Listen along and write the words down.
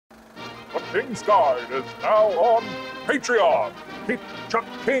King's Guide is now on Patreon. Keep Chuck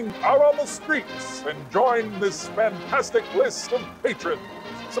King out on the streets and join this fantastic list of patrons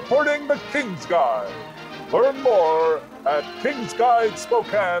supporting the King's Guide. Learn more at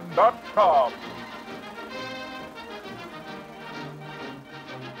kingsguidespokane.com.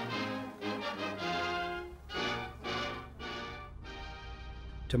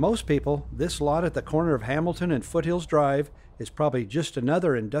 To most people, this lot at the corner of Hamilton and Foothills Drive is probably just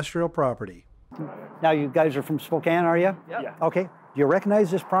another industrial property. Now, you guys are from Spokane, are you? Yeah. Okay. Do you recognize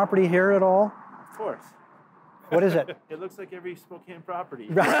this property here at all? Of course. What is it? It looks like every Spokane property.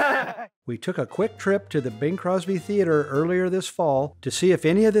 We took a quick trip to the Bing Crosby Theater earlier this fall to see if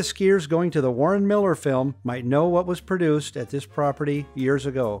any of the skiers going to the Warren Miller film might know what was produced at this property years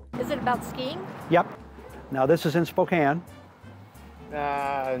ago. Is it about skiing? Yep. Now, this is in Spokane.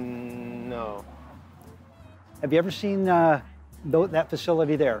 No. Have you ever seen that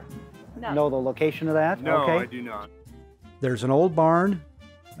facility there? No. Know the location of that? No, okay. I do not. There's an old barn,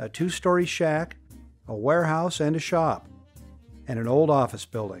 a two-story shack, a warehouse and a shop, and an old office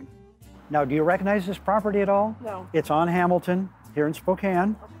building. Now, do you recognize this property at all? No. It's on Hamilton, here in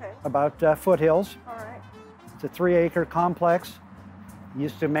Spokane, Okay. about Foothills. All right. It's a 3-acre complex.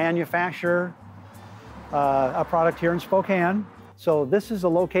 Used to manufacture a product here in Spokane. So this is a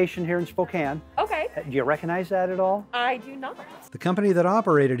location here in Spokane. Okay. Do you recognize that at all? I do not. The company that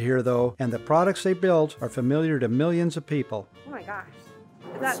operated here, though, and the products they built are familiar to millions of people. Oh my gosh.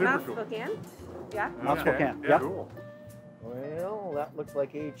 Is that Mount Spokane? Yeah. Mount Spokane, Yeah. yep. Cool. Well, that looks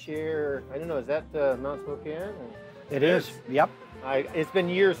like a chair. I don't know, is that Mount Spokane? It is, yep. It's been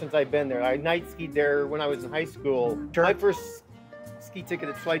years since I've been there. I night skied there when I was in high school. Sure. My first ski ticket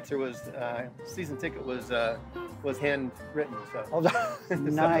at Schweitzer was, season ticket was handwritten, so. Oh,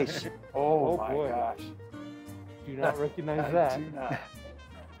 nice. Oh my boy. gosh. Do not recognize that.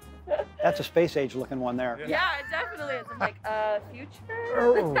 That's a space age looking one there. Yeah, it definitely is. I'm like, future?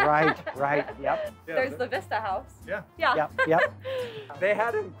 Oh, right, yep. There's the Vista House. Yeah. Yeah. Yep. They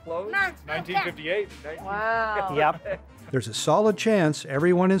had him closed. Mount 1958. Wow. Yep. There's a solid chance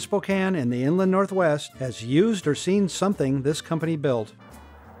everyone in Spokane and the inland Northwest has used or seen something this company built.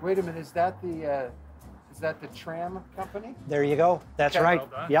 Wait a minute, is that the tram company? There you go. That's Okay, right. well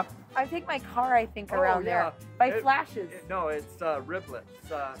done. Yep. I take my car, I think, around there by flashes. No, it's Riblet.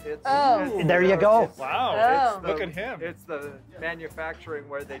 It's Oh. There you go. Wow. Oh. Look at him. It's the manufacturing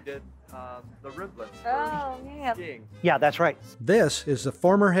where they did the riblets Oh, for man. skiing. Yeah, that's right. This is the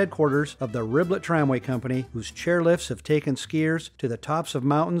former headquarters of the Riblet Tramway Company, whose chairlifts have taken skiers to the tops of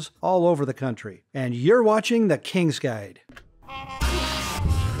mountains all over the country. And you're watching the King's Guide.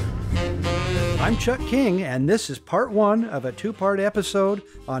 I'm Chuck King, and this is part 1 of a 2-part episode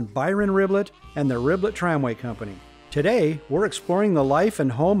on Byron Riblet and the Riblet Tramway Company. Today, we're exploring the life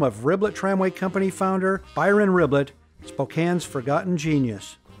and home of Riblet Tramway Company founder Byron Riblet, Spokane's forgotten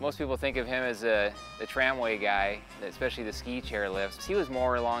genius. Most people think of him as the tramway guy, especially the ski chairlifts. He was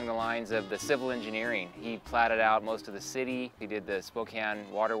more along the lines of the civil engineering. He platted out most of the city. He did the Spokane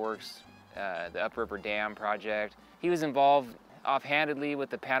Waterworks, the Upriver Dam project. He was involved offhandedly with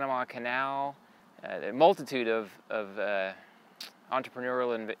the Panama Canal, a multitude of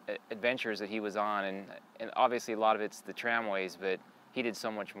entrepreneurial adventures that he was on, and obviously a lot of it's the tramways, but he did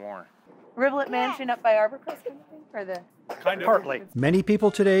so much more. Riblet Mansion up by Arbor Crest Winery, or the... Kind of. Partly. Many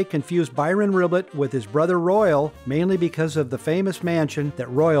people today confuse Byron Riblet with his brother Royal, mainly because of the famous mansion that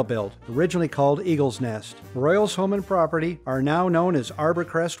Royal built, originally called Eagle's Nest. Royal's home and property are now known as Arbor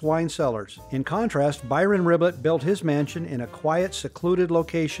Crest Wine Cellars. In contrast, Byron Riblet built his mansion in a quiet, secluded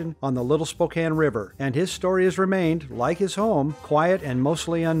location on the Little Spokane River, and his story has remained, like his home, quiet and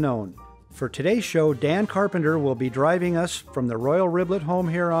mostly unknown. For today's show, Dan Carpenter will be driving us from the Royal Riblet home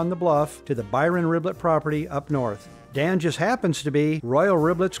here on the bluff to the Byron Riblet property up north. Dan just happens to be Royal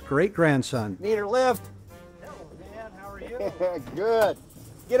Riblet's great-grandson. Need a lift? Hello, Dan. How are you? Good.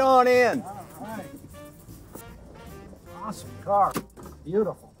 Get on in. All right. Awesome car.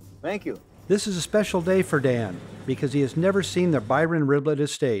 Beautiful. Thank you. This is a special day for Dan because he has never seen the Byron Riblet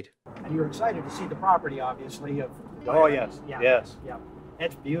estate. And you're excited to see the property, obviously. Oh, yes. Yeah. Yes. Yeah.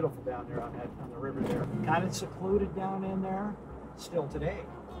 It's beautiful down there on the river there. Kind of secluded down in there, still today.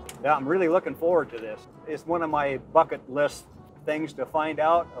 Yeah, I'm really looking forward to this. It's one of my bucket list things to find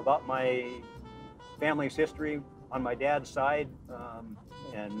out about my family's history on my dad's side,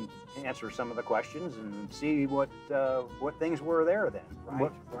 and answer some of the questions and see what things were there then.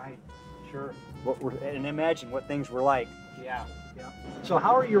 Right, sure. And imagine what things were like. Yeah. So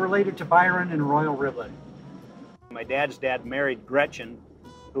how are you related to Byron and Royal Riblet? My dad's dad married Gretchen,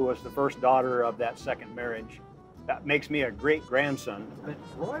 who was the first daughter of that second marriage. That makes me a great-grandson. But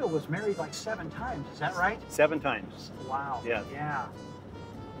Royal was married like 7 times, is that right? 7 times. Wow. Yes. Yeah.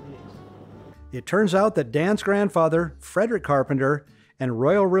 It turns out that Dan's grandfather, Frederick Carpenter, and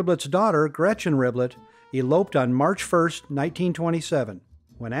Royal Riblet's daughter, Gretchen Riblet, eloped on March 1st, 1927.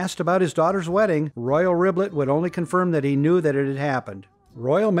 When asked about his daughter's wedding, Royal Riblet would only confirm that he knew that it had happened.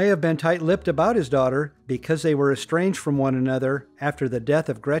 Royal may have been tight-lipped about his daughter because they were estranged from one another after the death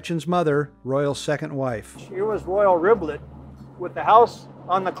of Gretchen's mother, Royal's second wife. Here was Royal Riblet with the house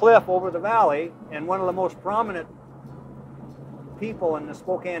on the cliff over the valley, and one of the most prominent people in the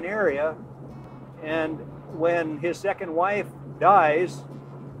Spokane area. And when his second wife dies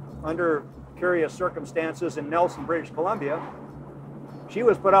under curious circumstances in Nelson, British Columbia, she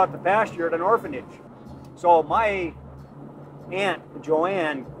was put out to pasture at an orphanage. So my Aunt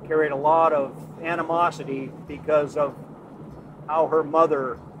Joanne carried a lot of animosity because of how her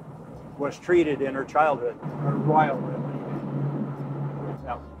mother was treated in her childhood. Royal.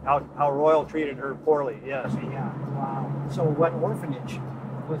 How Royal treated her poorly, yes. Yeah, wow. So what orphanage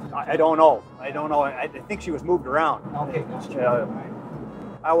was it? I don't know. I think she was moved around. Okay, that's true.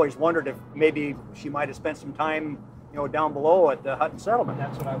 I always wondered if maybe she might have spent some time, down below at the Hutton settlement.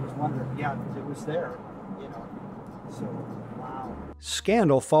 That's what I was wondering. Yeah, because it was there, So, wow.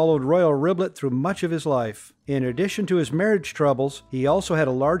 Scandal followed Royal Riblet through much of his life. In addition to his marriage troubles, he also had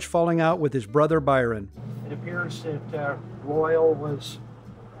a large falling out with his brother Byron. It appears that Royal was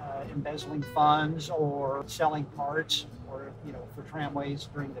embezzling funds or selling parts or, for tramways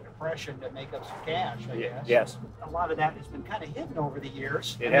during the Depression to make up some cash, I guess. Yes. A lot of that has been kind of hidden over the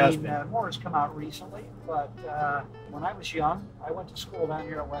years. It has been. More has come out recently, but when I was young, I went to school down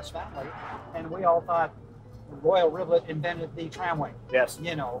here at West Valley, and we all thought Royal Riblet invented the tramway. Yes.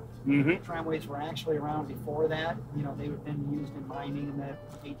 Tramways were actually around before that. They had been used in mining in the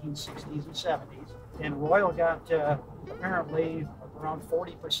 1860s and 70s. And Royal got apparently around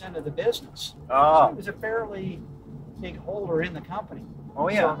 40% of the business. Oh. So he was a fairly big holder in the company. Oh,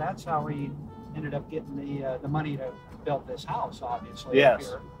 yeah. So that's how he ended up getting the money to build this house, obviously. Yes. Up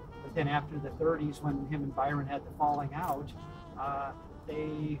here. But then after the 30s, when him and Byron had the falling out,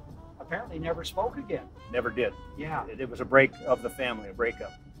 they apparently never spoke again. Never did. Yeah. It was a break of the family, a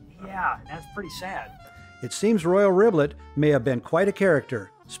breakup. Yeah, that's pretty sad. It seems Royal Riblet may have been quite a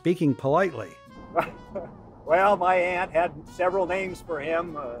character, speaking politely. Well, my aunt had several names for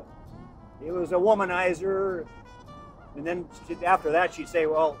him. He was a womanizer. And then after that, she'd say,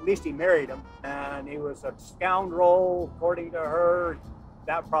 well, at least he married him. And he was a scoundrel, according to her.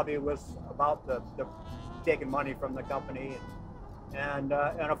 That probably was about the taking money from the company. And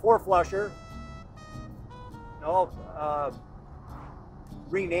a four-flusher,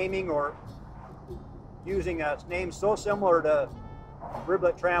 renaming or using a name so similar to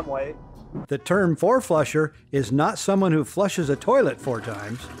Riblet Tramway. The term four-flusher is not someone who flushes a toilet 4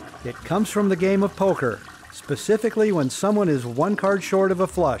 times. It comes from the game of poker, specifically when someone is 1 card short of a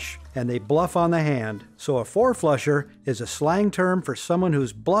flush and they bluff on the hand. So a four-flusher is a slang term for someone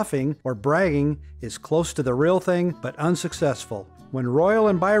whose bluffing or bragging is close to the real thing but unsuccessful. When Royal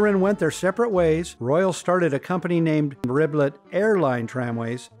and Byron went their separate ways, Royal started a company named Riblet Airline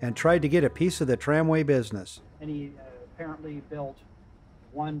Tramways and tried to get a piece of the tramway business. And he apparently built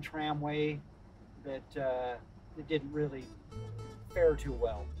one tramway that didn't really fare too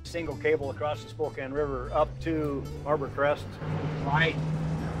well. Single cable across the Spokane River up to Arbor Crest. Right.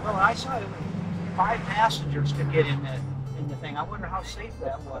 Well, I saw it 5 passengers could get in the thing. I wonder how safe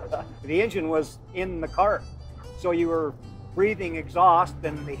that was. The engine was in the cart, so you were breathing exhaust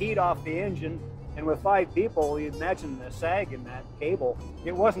and the heat off the engine, and with 5 people, you imagine the sag in that cable.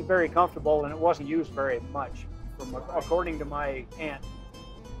 It wasn't very comfortable and it wasn't used very much, according to my aunt,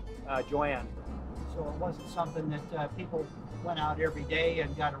 Joanne. So it wasn't something that people went out every day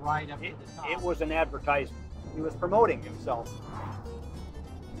and got a ride up to the top. It was an advertisement. He was promoting himself.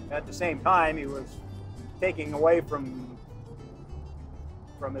 At the same time, he was taking away from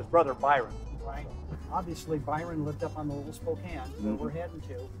his brother Byron. Right. Obviously, Byron lived up on the Little Spokane, where we're heading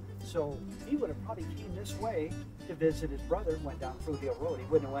to. So he would have probably came this way to visit his brother and went down Fruithill Road. He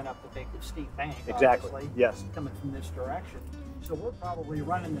wouldn't have went up the big steep bank, exactly. Obviously, yes. Coming from this direction. So we're probably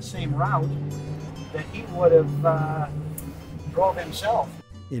running the same route that he would have drove himself.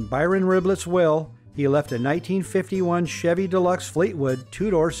 In Byron Riblet's will, he left a 1951 Chevy Deluxe Fleetwood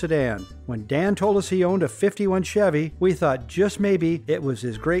 2-door sedan. When Dan told us he owned a 51 Chevy, we thought just maybe it was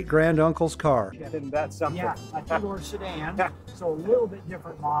his great-granduncle's car. Isn't that something? Yeah, a 2-door sedan, so a little bit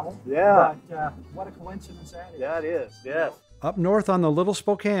different model. Yeah. But what a coincidence that is. That is, yes. Up north on the Little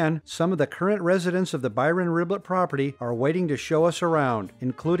Spokane, some of the current residents of the Byron Riblet property are waiting to show us around,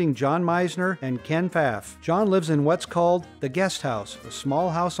 including John Misener and Ken Pfaff. John lives in what's called the Guest House, a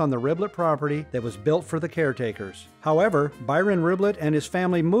small house on the Riblet property that was built for the caretakers. However, Byron Riblet and his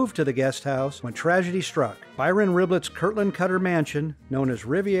family moved to the guest house when tragedy struck. Byron Riblet's Kirtland Cutter mansion, known as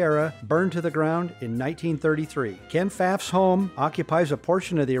Riviera, burned to the ground in 1933. Ken Pfaff's home occupies a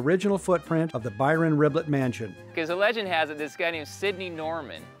portion of the original footprint of the Byron Riblet mansion. Because the legend has it, this guy named Sidney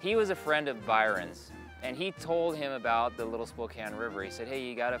Norman, he was a friend of Byron's. And he told him about the Little Spokane River. He said, hey,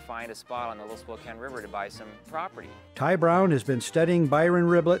 you gotta find a spot on the Little Spokane River to buy some property. Ty Brown has been studying Byron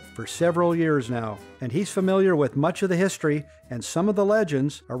Riblet for several years now, and he's familiar with much of the history and some of the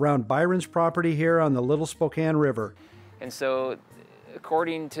legends around Byron's property here on the Little Spokane River. And so,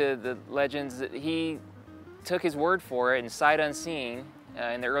 according to the legends, he took his word for it and sight unseen,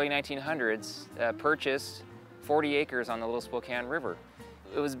 in the early 1900s, purchased 40 acres on the Little Spokane River.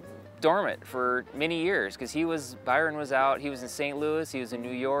 It was dormant for many years because Byron was out, he was in St. Louis, he was in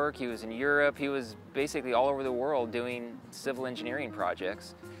New York, he was in Europe, he was basically all over the world doing civil engineering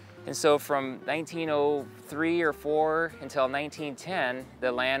projects. And so from 1903 or 4 until 1910,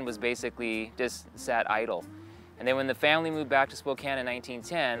 the land was basically just sat idle. And then when the family moved back to Spokane in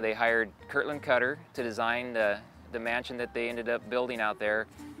 1910, they hired Kirtland Cutter to design the mansion that they ended up building out there.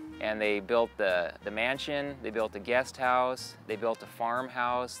 And they built the mansion, they built a guest house, they built a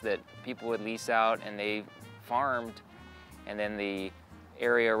farmhouse that people would lease out and they farmed. And then the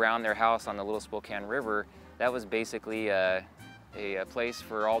area around their house on the Little Spokane River, that was basically a place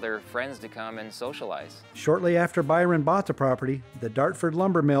for all their friends to come and socialize. Shortly after Byron bought the property, the Dartford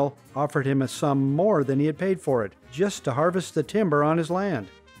Lumber Mill offered him a sum more than he had paid for it, just to harvest the timber on his land.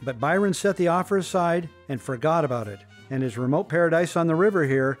 But Byron set the offer aside and forgot about it, and his remote paradise on the river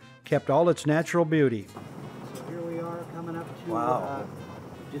here kept all its natural beauty. So here we are coming up to, wow.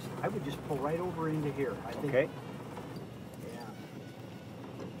 I would just pull right over into here. I think, okay. Yeah.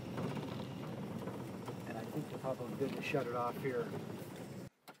 And I think it's probably good to shut it off here.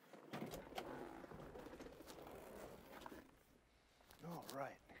 All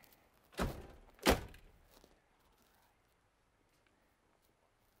right.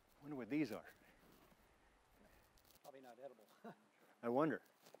 Wonder what these are. Probably not edible. I wonder.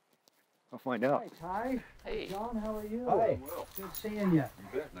 I'll find out. Hi, Ty. Hey. John, how are you? Hi. Good seeing you.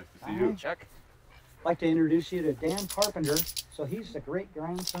 Nice to see you. Chuck. I'd like to introduce you to Dan Carpenter. So he's the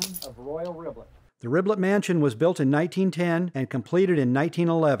great-grandson of Royal Riblet. The Riblet Mansion was built in 1910 and completed in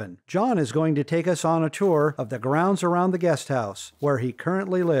 1911. John is going to take us on a tour of the grounds around the guest house, where he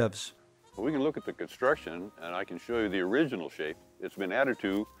currently lives. Well, we can look at the construction, and I can show you the original shape. It's been added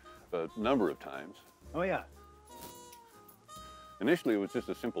to a number of times. Oh, yeah. Initially, it was just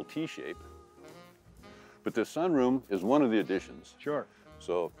a simple T shape, but this sunroom is one of the additions. Sure.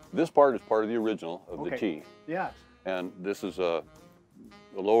 So this part is part of the original of the T. Yes. And this is a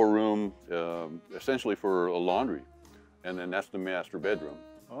lower room, essentially for a laundry. And then that's the master bedroom.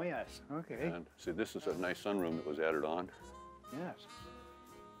 Oh, yes. Okay. And see, this is a nice sunroom that was added on. Yes.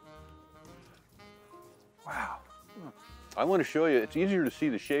 Wow. I want to show you, it's easier to see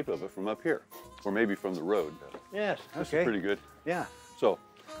the shape of it from up here, or maybe from the road. Yes. This okay. is pretty good. Yeah. So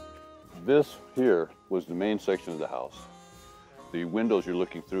this here was the main section of the house. The windows you're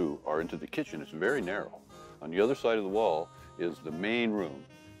looking through are into the kitchen. It's very narrow. On the other side of the wall is the main room.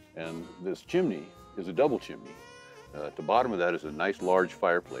 And this chimney is a double chimney. At the bottom of that is a nice large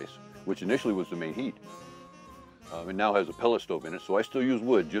fireplace, which initially was the main heat. It now has a pellet stove in it, so I still use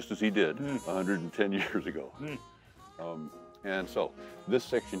wood just as he did 110 years ago. And so this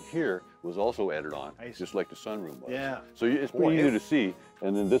section here was also added on, just like the sunroom was. Yeah. So it's pretty easy to see.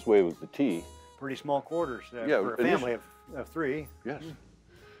 And then this way was the T. Pretty small quarters Yeah, for a family of 3. Yes.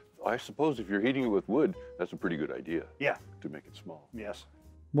 I suppose if you're heating it with wood, that's a pretty good idea. Yeah. To make it small. Yes.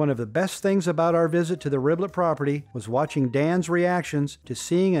 One of the best things about our visit to the Riblet property was watching Dan's reactions to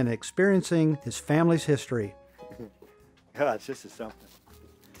seeing and experiencing his family's history. Gosh, this is something.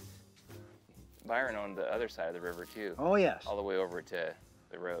 Byron owned the other side of the river too. Oh, yes. All the way over to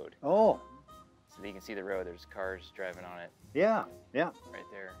the road. Oh. So you can see the road, there's cars driving on it. Yeah, yeah. Right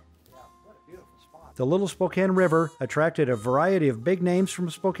there. Yeah, what a beautiful spot. The Little Spokane River attracted a variety of big names from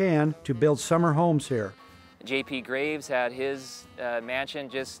Spokane to build summer homes here. J.P. Graves had his mansion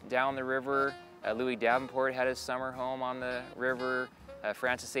just down the river. Louis Davenport had his summer home on the river.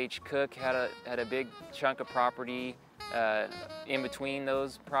 Francis H. Cook had a big chunk of property in between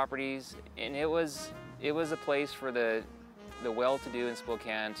those properties, and it was a place for the well-to-do in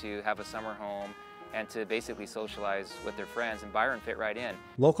Spokane to have a summer home and to basically socialize with their friends, and Byron fit right in.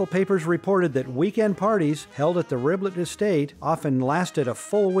 Local papers reported that weekend parties held at the Riblet estate often lasted a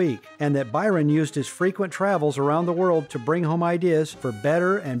full week, and that Byron used his frequent travels around the world to bring home ideas for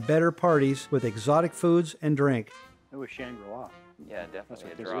better and better parties with exotic foods and drink. It was Shangri-La. Yeah, definitely That's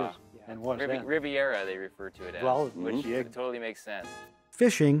what a this draw. is. And what is that? Riviera, they refer to it as, Well, which totally makes sense.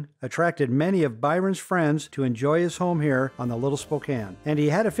 Fishing attracted many of Byron's friends to enjoy his home here on the Little Spokane, and he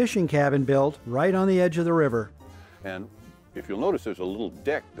had a fishing cabin built right on the edge of the river. And if you'll notice, there's a little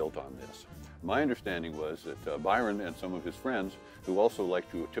deck built on this. My understanding was that Byron and some of his friends, who also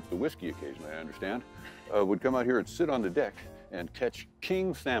like to tip the whiskey occasionally, I understand, would come out here and sit on the deck and catch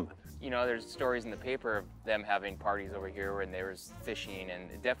king salmon. You know, there's stories in the paper of them having parties over here when there was fishing,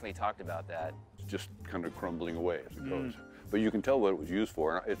 and it definitely talked about that. It's just kind of crumbling away as it goes. But you can tell what it was used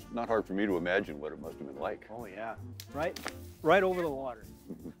for. It's not hard for me to imagine what it must have been like. Oh yeah, right over the water,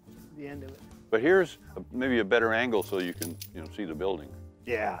 the end of it. But here's maybe a better angle so you can see the building.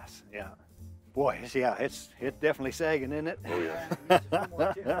 Yes, yeah. Boy, yeah, it's definitely sagging, isn't it? Oh yeah.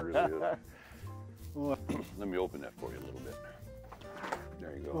 It really is. Let me open that for you a little bit.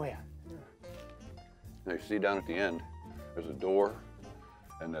 There you go. Oh yeah. Now you see down at the end, there's a door,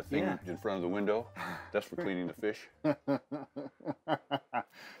 and that thing in front of the window, that's for cleaning the fish.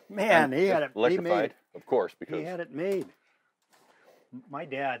 Man, he had it electrified, of course, because he had it made. My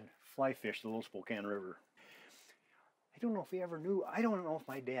dad fly fished the Little Spokane River. I don't know if he ever knew. I don't know if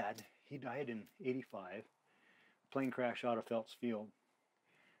my dad, he died in '85, plane crash out of Phelps Field.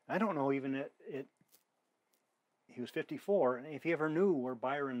 I don't know even he was 54, and if he ever knew where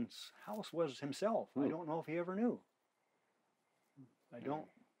Byron's house was himself. I don't know if he ever knew. I don't.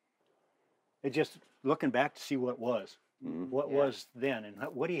 It just, looking back to see what was, was then, and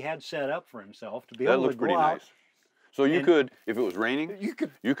what he had set up for himself to be able to go pretty out. Nice. So you could, if it was raining,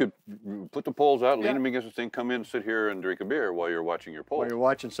 you could put the poles out, lean them against the thing, come in, sit here and drink a beer while you're watching your poles. While you're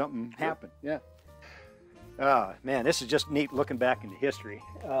watching something happen, man, this is just neat looking back into history.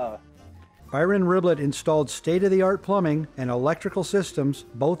 Byron Riblet installed state-of-the-art plumbing and electrical systems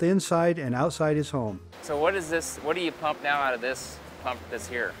both inside and outside his home. So what is this? What do you pump now out of this pump that's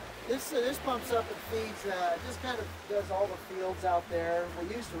here? This pumps up and feeds, just kind of does all the fields out there.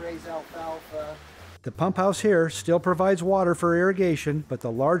 We used to raise alfalfa. The pump house here still provides water for irrigation, but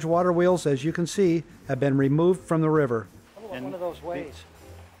the large water wheels, as you can see, have been removed from the river. And one of those ways.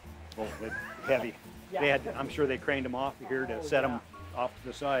 Oh, they're heavy. They had, I'm sure they craned them off here to set them off to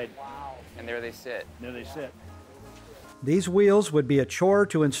the side. Wow. And there they sit. There they sit. These wheels would be a chore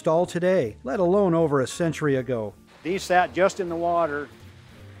to install today, let alone over a century ago. These sat just in the water,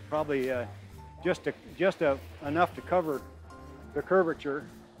 probably just enough to cover the curvature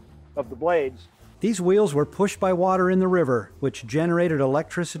of the blades. These wheels were pushed by water in the river, which generated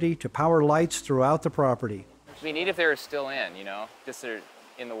electricity to power lights throughout the property. It'd be neat if they were still in, just they're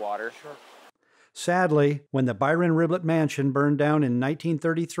in the water. Sure. Sadly, when the Byron Riblet mansion burned down in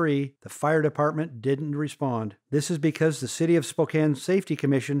 1933, the fire department didn't respond. This is because the City of Spokane Safety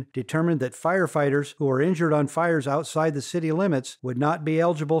Commission determined that firefighters who were injured on fires outside the city limits would not be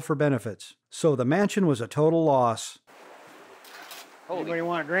eligible for benefits. So the mansion was a total loss. Anybody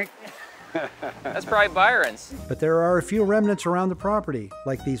want a drink? That's probably Byron's. But there are a few remnants around the property,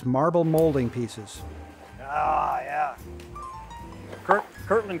 like these marble molding pieces. Ah, yeah.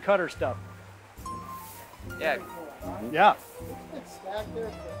 Kirtland cutter stuff. Yeah. Yeah. It's back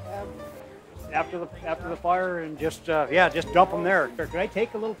there After the fire, and just dump them there. Can I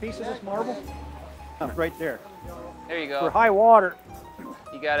take a little piece of this marble? Right there. There you go. For high water.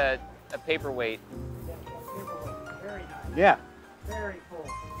 You got a paperweight. Very nice. Yeah. Very cool.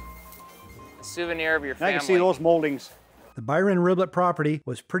 A souvenir of your family. I can see those moldings. The Byron Riblet property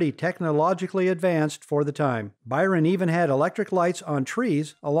was pretty technologically advanced for the time. Byron even had electric lights on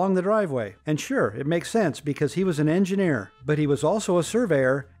trees along the driveway. And sure, it makes sense because he was an engineer, but he was also a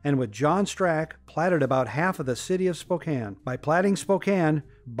surveyor, and with John Strack, platted about half of the city of Spokane. By platting Spokane,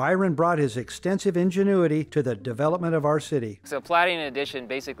 Byron brought his extensive ingenuity to the development of our city. So platting and addition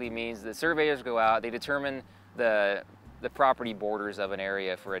basically means the surveyors go out, they determine the property borders of an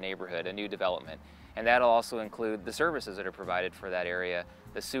area for a neighborhood, a new development. And that'll also include the services that are provided for that area,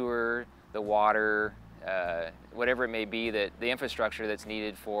 the sewer, the water, whatever it may be, the infrastructure that's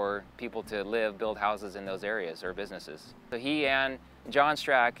needed for people to live, build houses in those areas or businesses. So he and John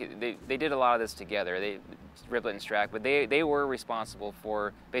Strack, they did a lot of this together, Riblet and Strack, but they were responsible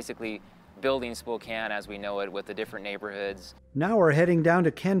for basically building Spokane as we know it with the different neighborhoods. Now we're heading down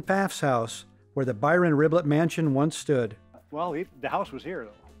to Ken Pfaff's house, where the Byron Riblet mansion once stood. Well, the house was here,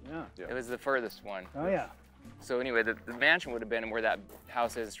 though. Yeah. It was the furthest one. Oh, yeah. So anyway, the mansion would have been where that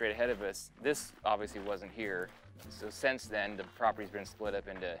house is straight ahead of us. This obviously wasn't here. So since then, the property's been split up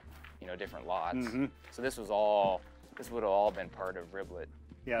into, you know, different lots. So this would have all been part of Riblet.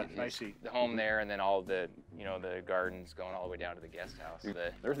 Yeah, I see. The home there, and then all the, you know, the gardens going all the way down to the guest house.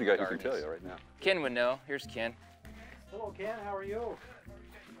 There's the guy who can tell you right now. Ken would know. Here's Ken. Hello, Ken. How are you?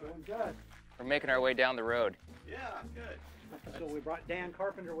 Doing good. We're making our way down the road. Yeah, good. So we brought Dan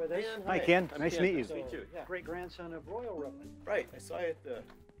Carpenter with us. Hi, Ken. Nice to meet you. So, yeah, great-grandson of Royal Riblet. Right. I saw you at the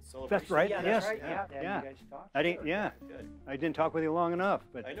celebration. That's right. Yeah, yes. that's right. Yeah. Yeah. You guys talked? I didn't. Yeah. Good. I didn't talk with you long enough,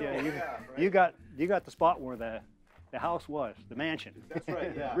 but I know, you got the spot where the house was, the mansion. That's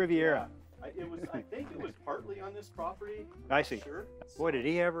right. Yeah. Riviera. Yeah. I think it was partly on this property. I see. Sure. Boy, did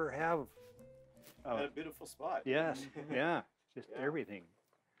he ever have Had a beautiful spot. Yes. Yeah. Just everything.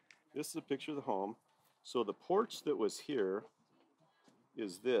 This is a picture of the home. So the porch that was here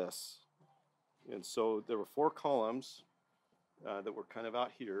is this. And so there were 4 columns that were kind of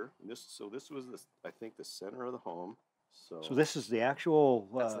out here. And this was, I think, the center of the home. So this is the actual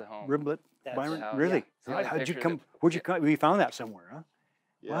That's the home. Riblet, That's Byron? the house. Really? Yeah. How'd you Picture come? Where'd you come? We found that somewhere, huh?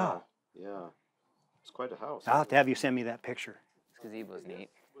 yeah, Wow. Yeah. It's quite a house. I'll have to have you send me that picture. This gazebo's neat.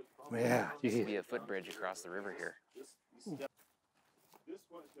 Yeah. Used to be a footbridge across the river here.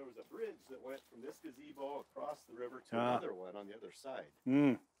 There was a bridge that went from this gazebo across the river to another one on the other side.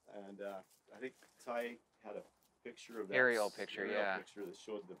 Mm. And I think Ty had a picture of that. Aerial picture, yeah. Picture that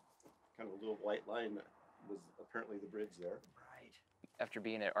showed the kind of a little white line that was apparently the bridge there. Right. After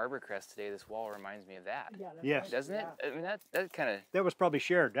being at Arbor Crest today, this wall reminds me of that. Yeah, Yes. Doesn't it? I mean, that kind of. That was probably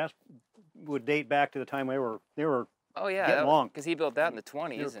shared. That would date back to the time they were Oh yeah, getting along. because he built that in the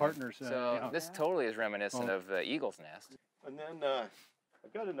 20s. They were partners. So yeah. this totally is reminiscent of Eagle's Nest. And then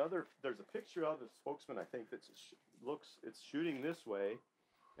I've got there's a picture of the spokesman, I think, it's shooting this way,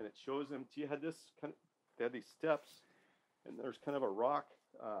 and it shows them, they had these steps, and there's kind of a rock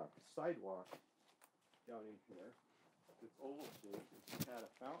sidewalk down in here. It's oval shape. It had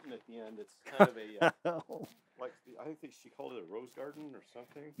a fountain at the end. It's kind of a, I think she called it a rose garden or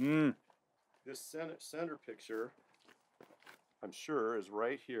something. Mm. This center picture, I'm sure, is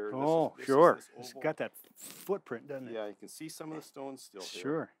right here. Sure. This It's oval. got that footprint, doesn't it? Yeah, you can see some of the stones still here.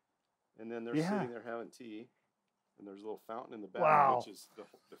 Sure. And then they're sitting there having tea, and there's a little fountain in the back, Wow. which is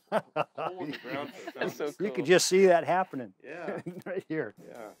the hole in the ground for the fountain. That's so cool. You could just see that happening. Yeah. Right here.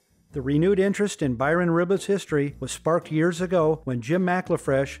 Yeah. The renewed interest in Byron Riblet's history was sparked years ago when Jim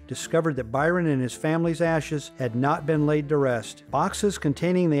McLefresh discovered that Byron and his family's ashes had not been laid to rest. Boxes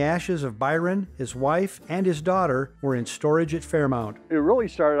containing the ashes of Byron, his wife, and his daughter were in storage at Fairmount. It really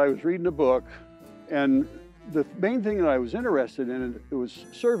started, I was reading a book, and the main thing that I was interested in, it was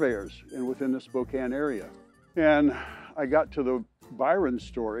surveyors within the Spokane area. And I got to the Byron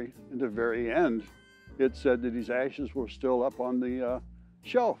story, and at the very end, it said that his ashes were still up on the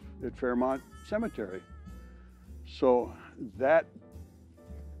shelf at Fairmount Cemetery. So that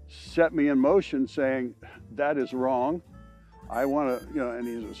set me in motion saying, that is wrong. I want to, and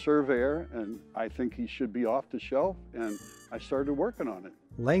he's a surveyor, and I think he should be off the shelf, and I started working on it.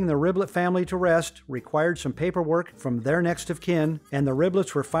 Laying the Riblet family to rest required some paperwork from their next of kin, and the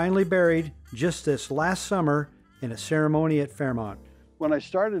Riblets were finally buried just this last summer in a ceremony at Fairmount. When I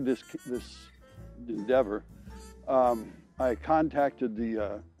started this endeavor, I contacted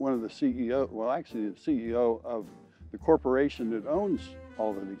one of the CEO, well actually the CEO of the corporation that owns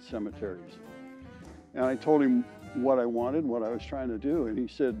all of these cemeteries. And I told him what I wanted, what I was trying to do, and he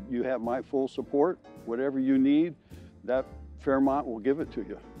said, you have my full support, whatever you need, that Fairmount will give it to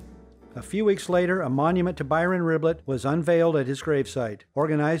you. A few weeks later, a monument to Byron Riblet was unveiled at his gravesite,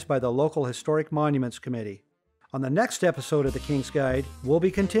 organized by the local Historic Monuments Committee. On the next episode of The King's Guide, we'll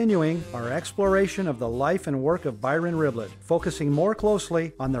be continuing our exploration of the life and work of Byron Riblet, focusing more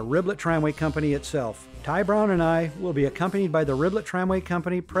closely on the Riblet Tramway Company itself. Ty Brown and I will be accompanied by the Riblet Tramway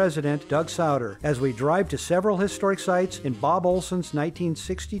Company President, Doug Souter, as we drive to several historic sites in Bob Olson's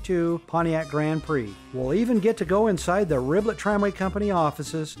 1962 Pontiac Grand Prix. We'll even get to go inside the Riblet Tramway Company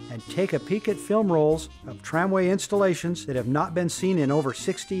offices and take a peek at film rolls of tramway installations that have not been seen in over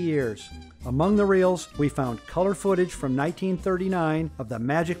 60 years. Among the reels, we found color footage from 1939 of the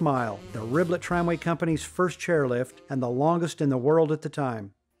Magic Mile, the Riblet Tramway Company's first chairlift and the longest in the world at the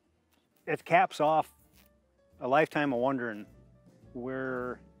time. It caps off a lifetime of wondering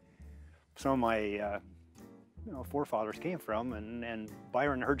where some of my forefathers came from, and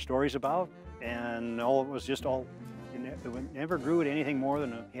Byron heard stories about, and it never grew to anything more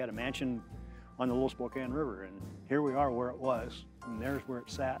than he had a mansion on the Little Spokane River, and here we are where it was, and there's where it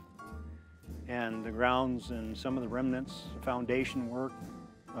sat. And the grounds and some of the remnants, foundation work,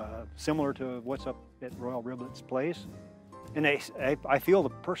 similar to what's up at Royal Riblet's place. And I feel the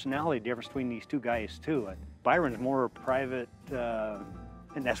personality difference between these two guys too. Byron's more private,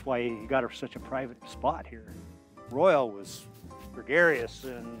 and that's why he got such a private spot here. Royal was gregarious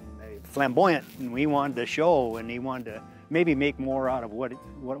and flamboyant, and he wanted to show, and he wanted to maybe make more out of what it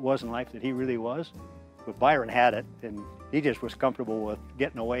was in life that he really was. But Byron had it, and he just was comfortable with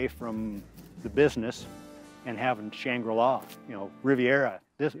getting away from the business and having Shangri-La, you know, Riviera.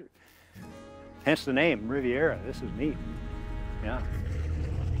 Hence the name, Riviera. This is neat. Yeah.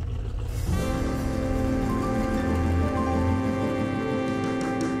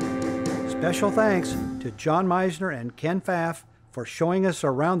 Special thanks to John Misener and Ken Pfaff for showing us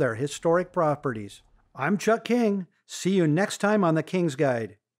around their historic properties. I'm Chuck King. See you next time on the King's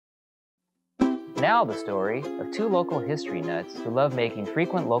Guide. Now the story of two local history nuts who love making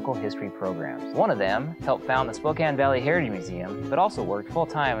frequent local history programs. One of them helped found the Spokane Valley Heritage Museum, but also worked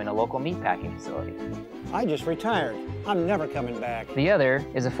full-time in a local meatpacking facility. I just retired. I'm never coming back. The other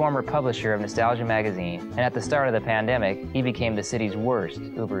is a former publisher of Nostalgia magazine, and at the start of the pandemic, he became the city's worst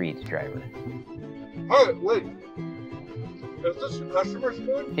Uber Eats driver. Hey, wait. Is this your customer's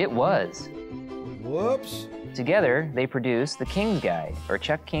food? It was. Whoops. Together, they produced The King's Guide, or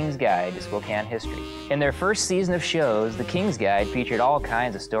Chuck King's Guide to Spokane History. In their first season of shows, The King's Guide featured all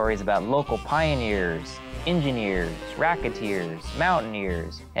kinds of stories about local pioneers, engineers, racketeers,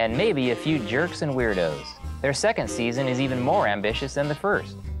 mountaineers, and maybe a few jerks and weirdos. Their second season is even more ambitious than the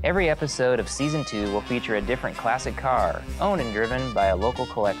first. Every episode of Season 2 will feature a different classic car, owned and driven by a local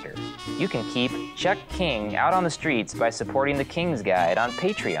collector. You can keep Chuck King out on the streets by supporting The King's Guide on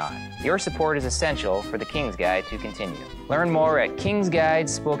Patreon. Your support is essential for The King's Guide to continue. Learn more at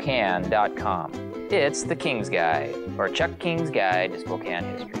kingsguidespokane.com. It's The King's Guide, or Chuck King's Guide to Spokane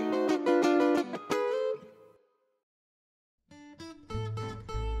History.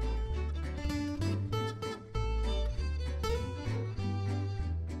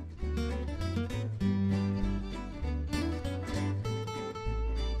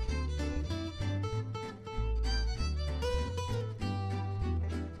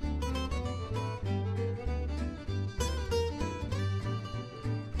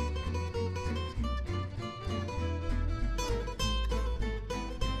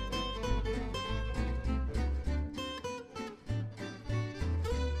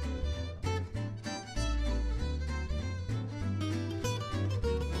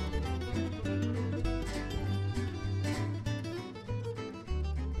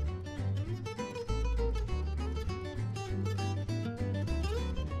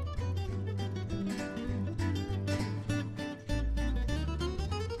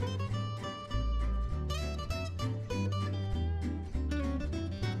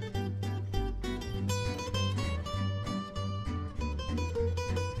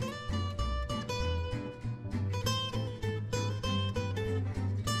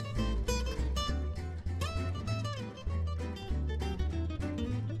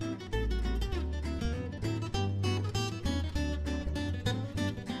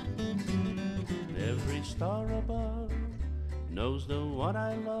 Star above knows the one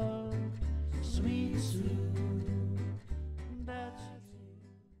I love, sweet Sue.